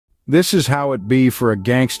This is how it be for a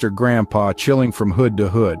gangster grandpa chilling from hood to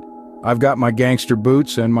hood. I've got my gangster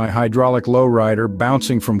boots and my hydraulic lowrider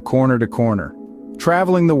bouncing from corner to corner.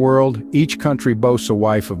 Traveling the world, each country boasts a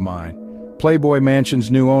wife of mine. Playboy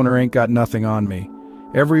Mansion's new owner ain't got nothing on me.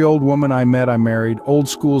 Every old woman I met I married. Old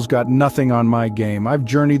school's got nothing on my game. I've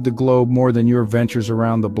journeyed the globe more than your ventures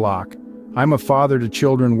around the block. I'm a father to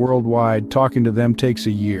children worldwide. Talking to them takes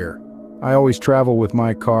a year. I always travel with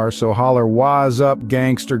my car, so holler "Wah's up,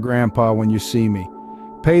 gangster grandpa" when you see me.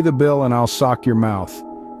 Pay the bill and I'll sock your mouth.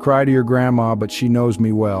 Cry to your grandma, but she knows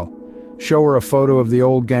me well. Show her a photo of the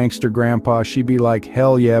old gangster grandpa, she be like,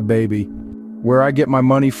 "Hell yeah, baby." Where I get my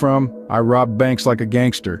money from, I rob banks like a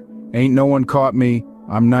gangster. Ain't no one caught me.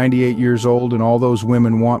 I'm 98 years old and all those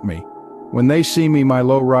women want me. When they see me, my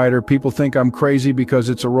low rider, people think I'm crazy because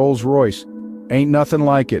it's a Rolls Royce. Ain't nothing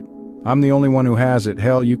like it. I'm the only one who has it.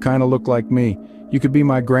 Hell, you kinda look like me. You could be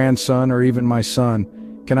my grandson or even my son.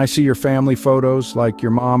 Can I see your family photos, like your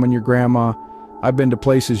mom and your grandma? I've been to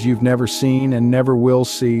places you've never seen and never will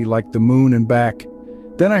see, like the moon and back.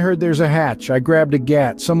 Then I heard there's a hatch. I grabbed a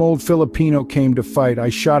gat. Some old Filipino came to fight. I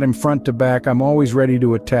shot him front to back. I'm always ready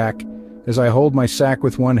to attack, as I hold my sack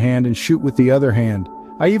with one hand and shoot with the other hand.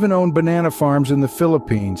 I even own banana farms in the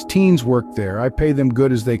Philippines. Teens work there. I pay them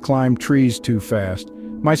good as they climb trees too fast.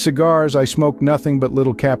 My cigars, I smoke nothing but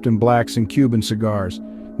Little Captain Blacks and Cuban cigars.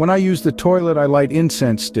 When I use the toilet, I light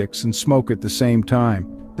incense sticks and smoke at the same time.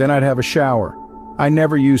 Then I'd have a shower. I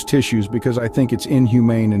never use tissues because I think it's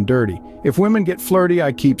inhumane and dirty. If women get flirty,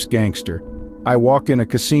 I keeps gangster. I walk in a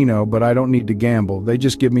casino, but I don't need to gamble. They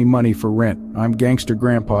just give me money for rent. I'm gangster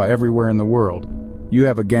grandpa everywhere in the world. You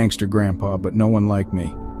have a gangster grandpa, but no one like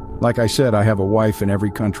me. Like I said, I have a wife in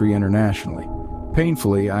every country internationally.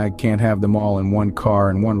 Painfully, I can't have them all in one car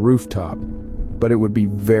and one rooftop. But it would be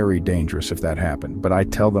very dangerous if that happened. But I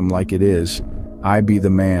tell them like it is. I be the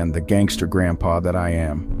man, the gangster grandpa that I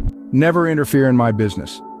am. Never interfere in my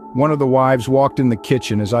business. One of the wives walked in the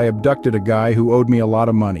kitchen as I abducted a guy who owed me a lot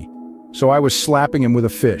of money. So I was slapping him with a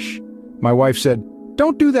fish. My wife said,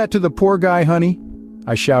 "Don't do that to the poor guy, honey."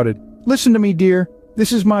 I shouted, "Listen to me, dear.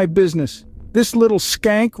 This is my business. This little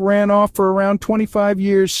skank ran off for around 25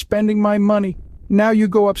 years spending my money. Now you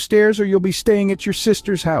go upstairs or you'll be staying at your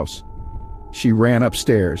sister's house." She ran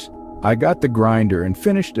upstairs. I got the grinder and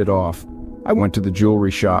finished it off. I went to the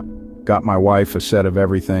jewelry shop, got my wife a set of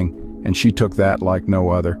everything, and she took that like no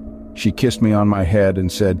other. She kissed me on my head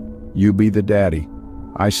and said, "You be the daddy."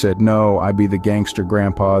 I said, "No, I be the gangster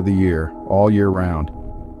grandpa of the year, all year round."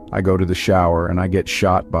 I go to the shower and I get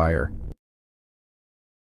shot by her.